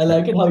 I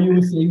like it how you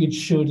were saying it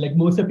should. Like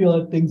most of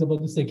your things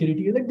about the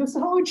security, you're like, this is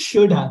how it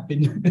should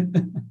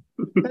happen.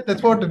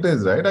 That's what it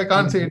is, right? I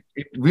can't say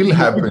it will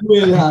happen. It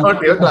will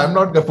happen. I'm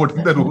not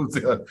putting the rules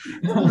here.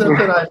 That's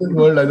an ideal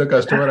world. As a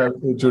customer, I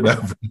would say it should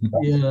happen.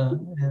 Yeah.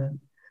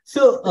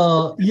 So,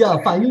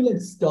 finally,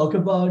 let's talk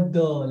about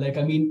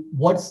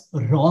what's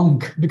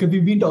wrong? Because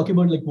we've been talking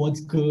about like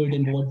what's good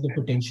and what's the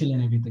potential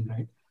and everything,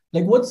 right?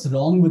 Like what's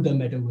wrong with the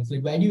metaverse?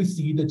 Like where do you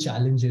see the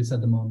challenges at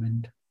the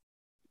moment?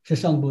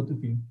 Shashank, both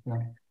of you.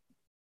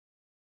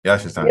 Yeah,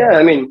 Shashank. Yeah,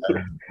 I mean,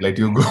 I'll let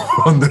you go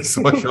on this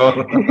for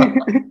sure.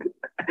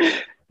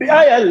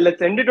 Yeah, let's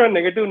end it on a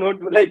negative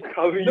note, like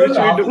how we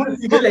usually do.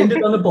 We will end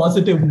it on a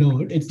positive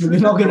note. We're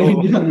not going to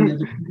end it on a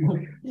negative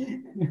note.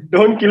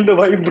 Don't kill the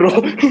vibe,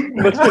 bro.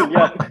 But still,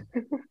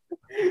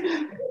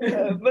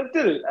 yeah. But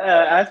still,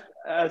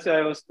 as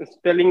I was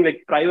telling,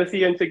 like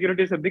privacy and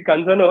security is a big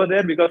concern over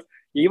there because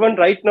even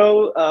right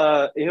now,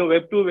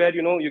 Web2, where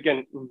you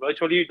can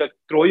virtually like,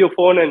 throw your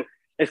phone and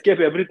escape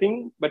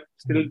everything, but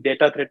still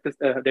data threat is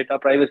data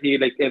privacy,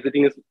 like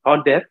everything is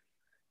not there.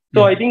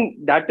 So I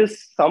think that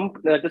is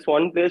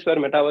one place where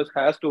Metaverse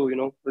has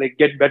to like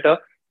get better.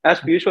 As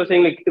Piyush was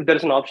saying, like if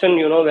there's an option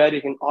where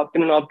you can opt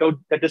in and opt out,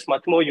 that is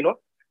much more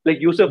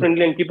like user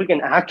friendly, and people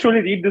can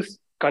actually read this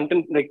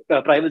content, like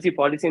privacy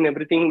policy and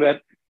everything,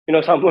 where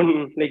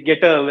someone like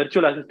get a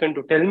virtual assistant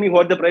to tell me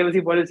what the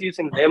privacy policy is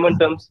in layman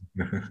terms.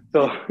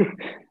 So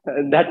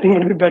that thing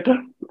would be better.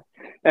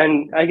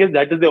 And I guess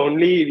that is the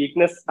only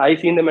weakness I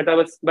see in the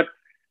Metaverse. But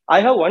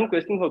I have one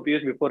question for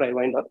Piyush before I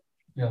wind up.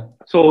 Yeah.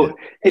 So,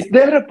 is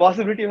there a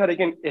possibility where I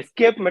can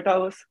escape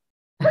Metaverse?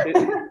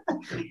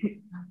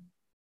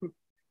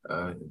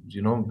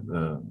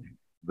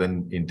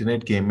 When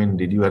internet came in,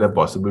 did you have a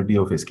possibility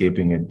of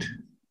escaping it?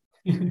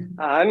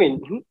 I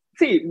mean,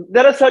 see,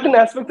 there are certain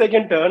aspects I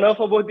can turn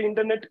off about the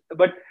internet,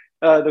 but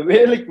the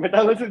way like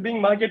Metaverse is being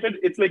marketed,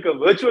 it's like a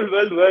virtual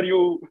world where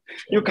you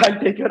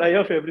can't take your eye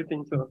off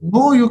everything. So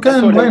no, you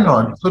can. Why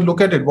not? So look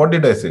at it. What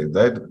did I say?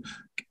 That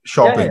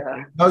shopping.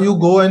 Yeah. Now you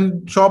go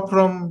and shop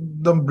from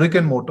the brick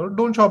and mortar.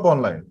 Don't shop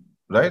online,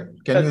 right?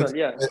 Can you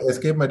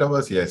escape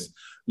Metaverse? Yes.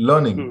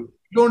 Learning.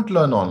 Don't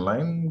learn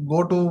online.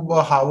 Go to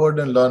Harvard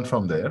and learn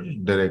from there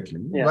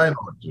directly. Yeah. Why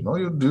not?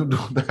 You do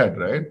that,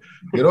 right?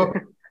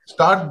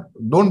 Start.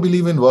 Don't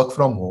believe in work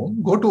from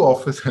home. Go to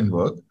office and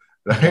work,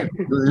 right?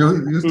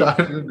 you start.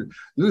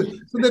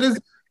 So there is,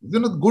 the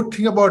good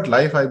thing about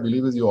life, I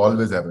believe, is you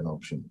always have an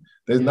option.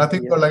 There's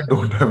nothing for like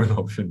don't have an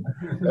option.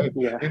 Right?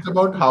 It's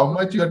about how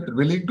much you're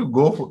willing to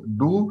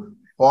do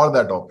for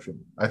that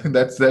option. I think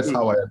that's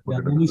how I put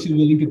it. How much you're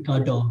willing to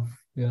cut off.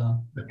 Yeah.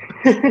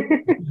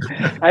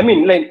 I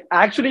mean, like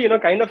actually,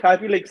 kind of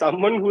happy like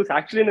someone who's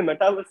actually in the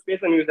Metaverse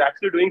space and who's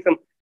actually doing some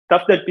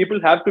stuff that people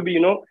have to be,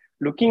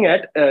 looking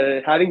at,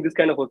 having this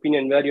kind of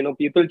opinion where,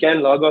 people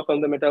can log off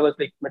from the Metaverse.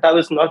 Like Metaverse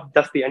is not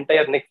just the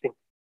entire next thing.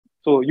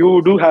 So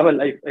you do have a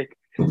life, like,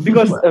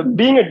 because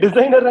being a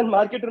designer and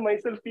marketer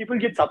myself, people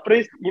get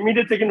surprised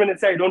immediate second when I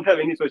say I don't have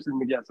any social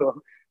media.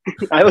 So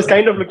I was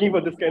kind of looking for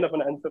this kind of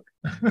an answer.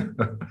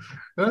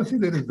 See,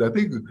 there is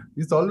nothing.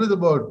 It's always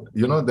about,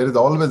 there is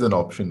always an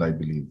option, I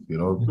believe.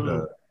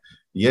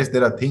 Yes,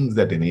 there are things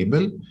that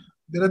enable.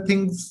 There are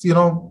things,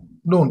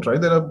 don't,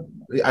 right?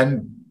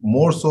 And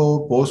more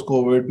so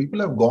post-COVID,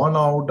 people have gone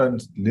out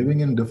and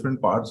living in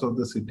different parts of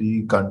the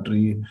city,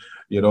 country,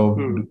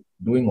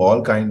 doing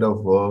all kind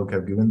of work,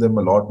 have given them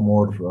a lot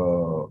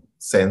more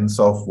sense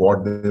of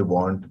what they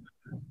want.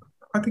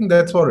 I think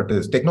that's what it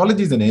is.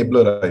 Technology is an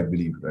enabler, I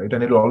believe, right?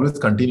 And it will always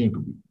continue to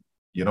be,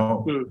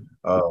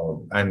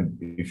 and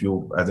if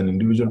you, as an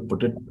individual,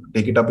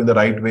 take it up in the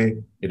right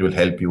way, it will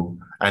help you.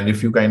 And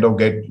if you kind of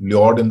get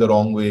lured in the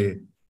wrong way,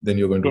 then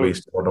you're going to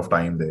waste a lot of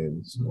time there.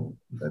 So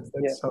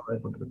that's how I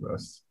put it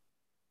across.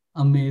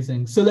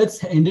 Amazing. So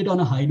let's end it on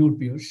a high note,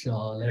 Piyush.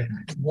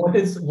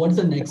 What's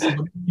the next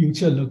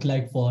future look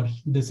like for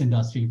this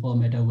industry, for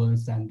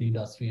Metaverse and the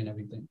industry and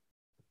everything?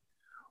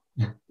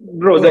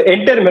 Bro, the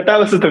entire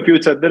Metaverse is the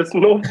future. There's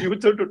no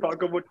future to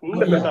talk about in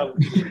the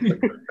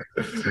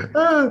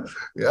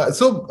Metaverse.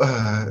 So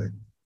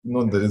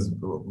there's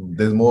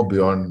more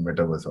beyond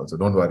Metaverse also.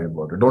 Don't worry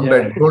about it.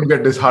 Don't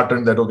get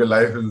disheartened that okay,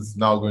 life is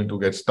now going to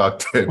get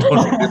stuck there.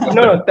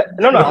 No.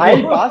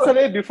 I'll pass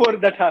away before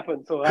that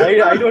happens. So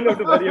I don't have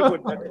to worry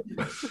about that.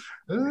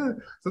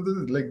 So this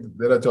is like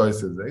there are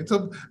choices, right?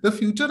 So the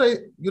future,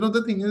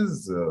 the thing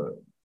is,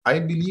 I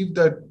believe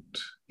that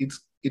it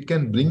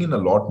can bring in a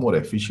lot more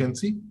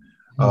efficiency.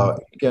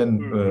 It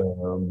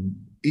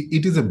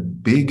is a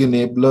big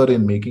enabler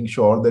in making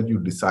sure that you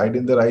decide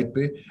in the right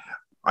way.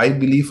 I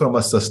believe from a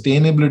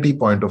sustainability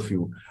point of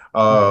view,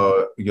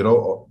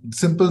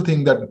 simple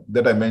thing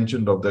that I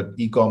mentioned of that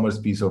e-commerce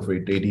piece of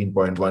it,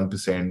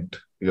 18.1%,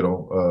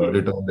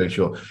 return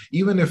ratio.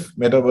 Even if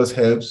Metaverse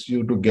helps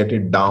you to get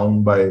it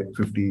down by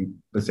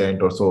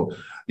 50% or so,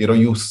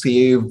 you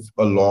save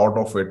a lot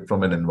of it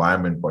from an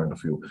environment point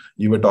of view.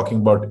 You were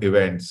talking about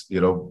events, we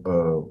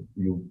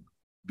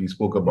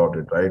spoke about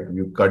it, right?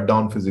 You cut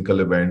down physical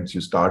events, you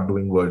start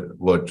doing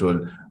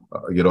virtual,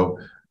 you'll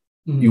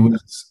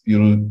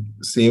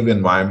save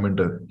environment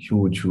a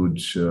huge,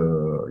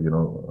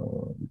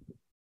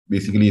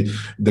 basically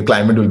the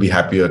climate will be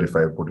happier, if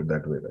I put it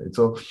that way, right?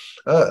 So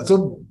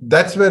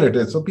that's where it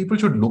is. So people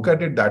should look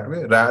at it that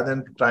way rather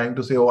than trying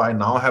to say, oh, I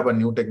now have a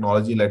new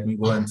technology, let me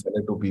go and sell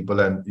it to people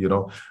and,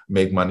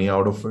 make money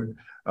out of it.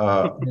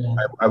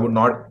 I would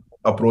not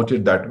approach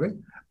it that way.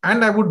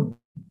 And I would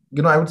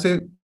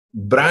say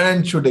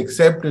brand should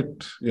accept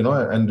it,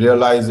 and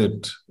realize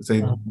it,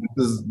 say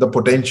this is the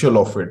potential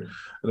of it,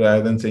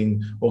 rather than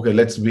saying, okay,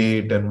 let's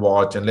wait and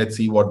watch and let's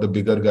see what the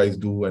bigger guys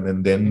do.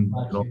 And then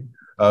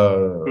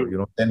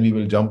then we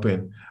will jump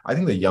in. I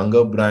think the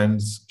younger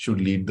brands should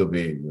lead the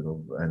way,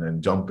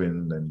 and jump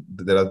in. And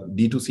there are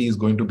D2C is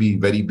going to be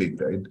very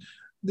big, right?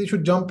 they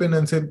should jump in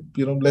and say,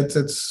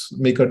 let's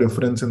make a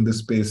difference in this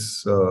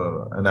space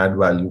and add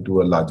value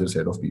to a larger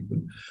set of people.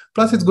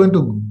 Plus, it's going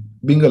to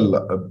bring a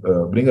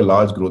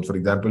large growth. For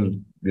example,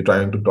 we're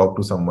trying to talk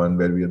to someone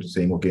where we are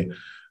saying, okay,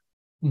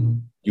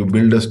 you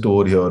build a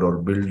store here or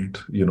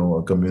build,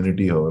 a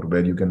community here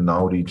where you can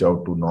now reach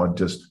out to not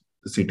just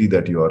the city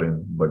that you are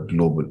in, but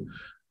global.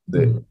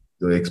 The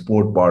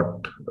export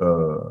part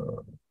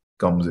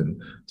comes in.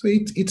 So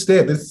it's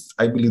there.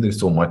 I believe there's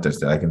so much that's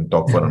there. I can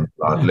talk for an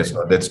hour.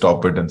 Let's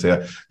stop it and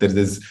say there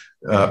is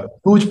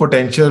huge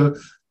potential.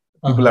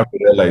 People have to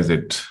realize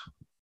it.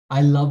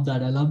 I love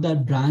that. I love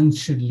that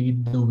brands should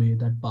lead the way,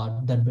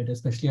 that bit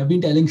especially. I've been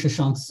telling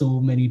Shashank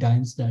so many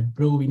times that,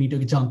 bro, we need to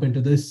jump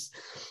into this.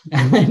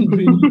 And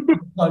we need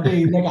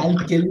like, I'll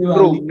kill you.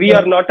 Bro, we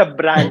are not a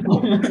brand.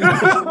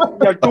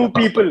 We are two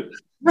people.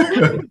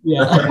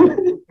 Yeah.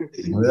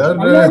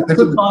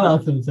 Call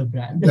ourselves a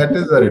brand. That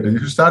is right. You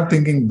should start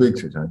thinking big,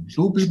 Shashank.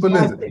 Two people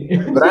is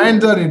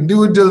brands are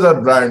individuals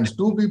are brands.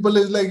 Two people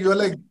is like you're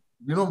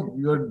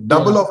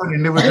double of an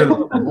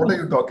individual. What are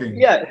you talking?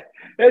 Yeah.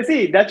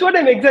 See, that's what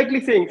I'm exactly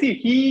saying.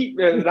 See,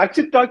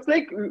 Rakshit talks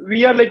like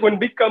we are like one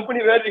big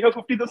company where we have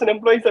 50,000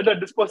 employees at our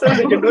disposal and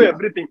they can do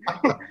everything.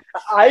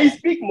 I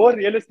speak more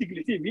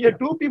realistically. See, we are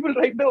two people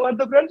right now at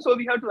the brand, so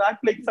we have to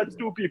act like such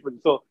two people.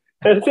 So,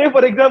 say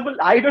for example,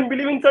 I don't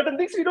believe in certain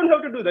things, we don't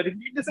have to do that. If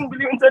he doesn't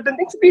believe in certain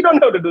things, we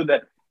don't have to do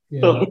that.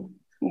 Yeah. So,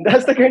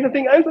 that's the kind of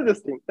thing I'm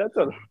suggesting. That's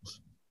all.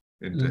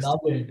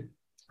 Love it.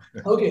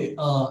 Okay,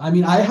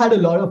 I had a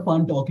lot of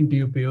fun talking to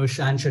you,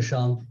 Piyush and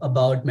Shashank,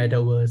 about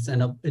Metaverse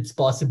and its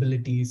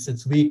possibilities,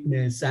 its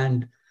weakness,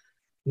 and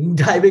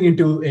diving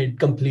into it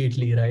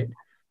completely, right?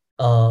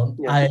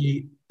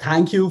 I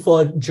thank you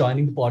for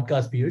joining the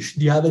podcast, Piyush.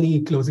 Do you have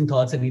any closing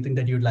thoughts, anything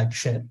that you'd like to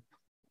share?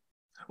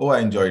 Oh, I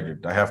enjoyed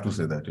it. I have to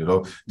say that,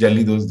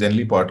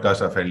 generally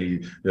podcasts are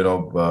fairly,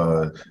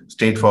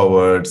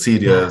 straightforward,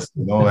 serious,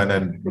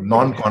 and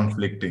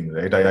non-conflicting,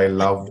 right? I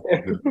love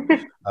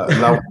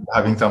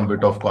having some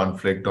bit of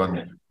conflict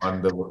on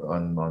the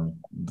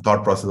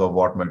thought process of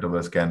what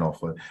Metaverse can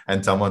offer,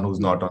 and someone who's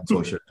not on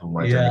social too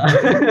much. Yeah.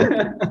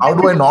 How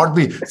do I not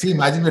be? See,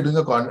 imagine we're doing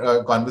a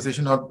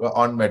conversation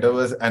on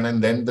Metaverse,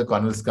 and then the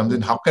conversation comes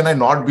in. How can I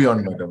not be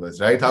on Metaverse,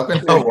 right? How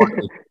can I watch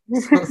it?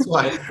 So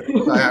I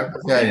have to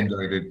say I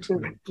enjoyed it.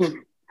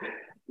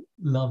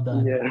 Love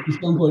that. Yeah.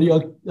 What are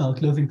your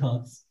closing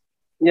thoughts?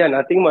 Yeah,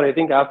 nothing more. I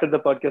think after the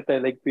podcast, I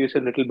like Piyush a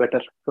little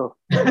better. So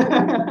thank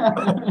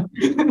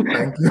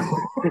you.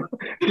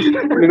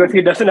 Because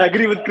he doesn't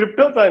agree with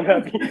crypto, so I'm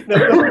happy.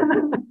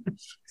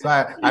 So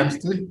I'm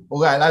still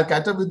okay. I'll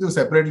catch up with you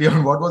separately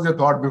on what was your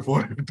thought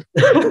before it.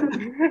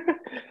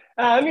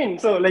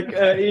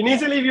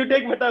 Initially, if you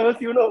take Metaverse,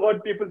 you know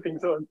what people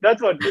think. So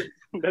that's it.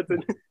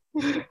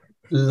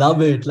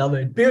 Love it.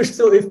 Piyush,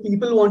 so if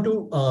people want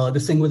to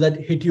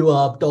hit you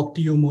up, talk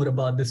to you more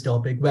about this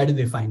topic, where do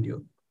they find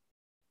you?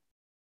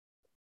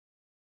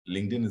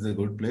 LinkedIn is a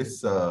good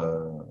place.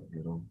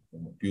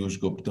 Piyush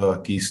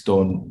Gupta,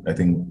 Keystone. I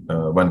think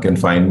one can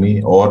find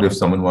me. Or if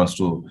someone wants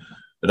to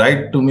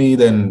write to me,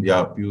 then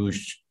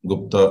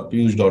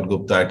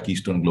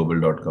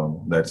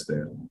piyush.gupta@keystoneglobal.com. That's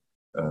there.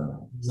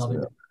 Love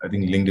it. I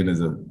think LinkedIn is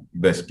the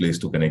best place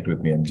to connect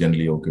with me. I'm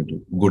generally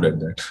good at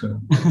that.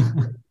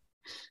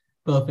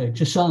 Perfect.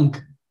 Shashank,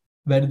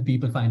 where do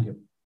people find you?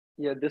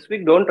 Yeah, this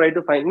week, don't try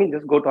to find me.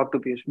 Just go talk to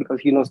Piyush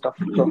because he knows stuff.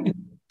 So.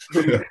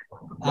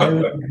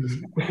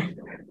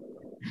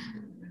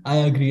 I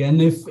agree.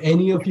 And if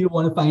any of you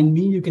want to find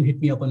me, you can hit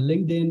me up on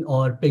LinkedIn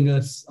or ping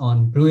us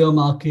on Brew Your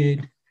Market.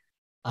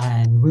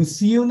 And we'll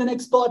see you in the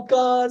next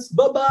podcast.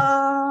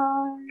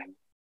 Bye-bye.